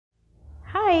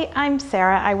Hi, I'm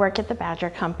Sarah. I work at the Badger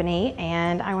Company,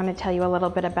 and I want to tell you a little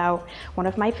bit about one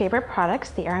of my favorite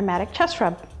products, the Aromatic Chest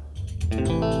Rub.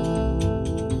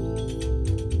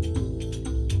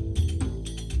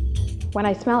 When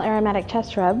I smell Aromatic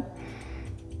Chest Rub,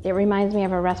 it reminds me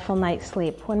of a restful night's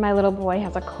sleep. When my little boy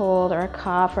has a cold or a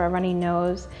cough or a runny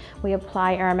nose, we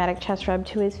apply Aromatic Chest Rub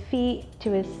to his feet,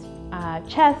 to his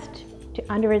chest,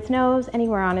 under his nose,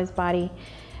 anywhere on his body.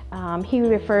 He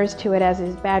refers to it as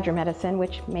his Badger medicine,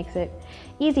 which makes it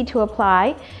easy to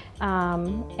apply.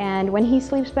 And when he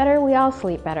sleeps better, we all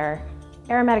sleep better.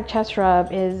 Aromatic Chest Rub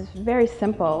is very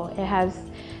simple. It has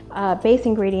base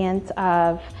ingredients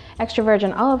of extra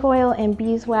virgin olive oil and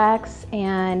beeswax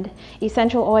and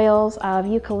essential oils of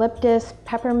eucalyptus,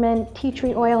 peppermint, tea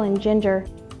tree oil, and ginger.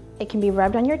 It can be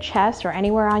rubbed on your chest or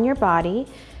anywhere on your body,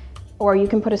 or you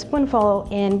can put a spoonful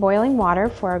in boiling water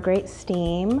for a great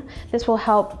steam. This will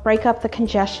help break up the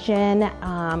congestion,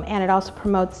 and it also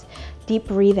promotes deep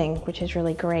breathing, which is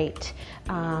really great.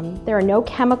 There are no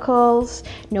chemicals,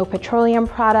 no petroleum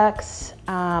products,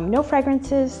 no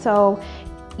fragrances, so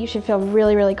you should feel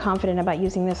really, really confident about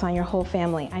using this on your whole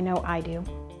family. I know I do.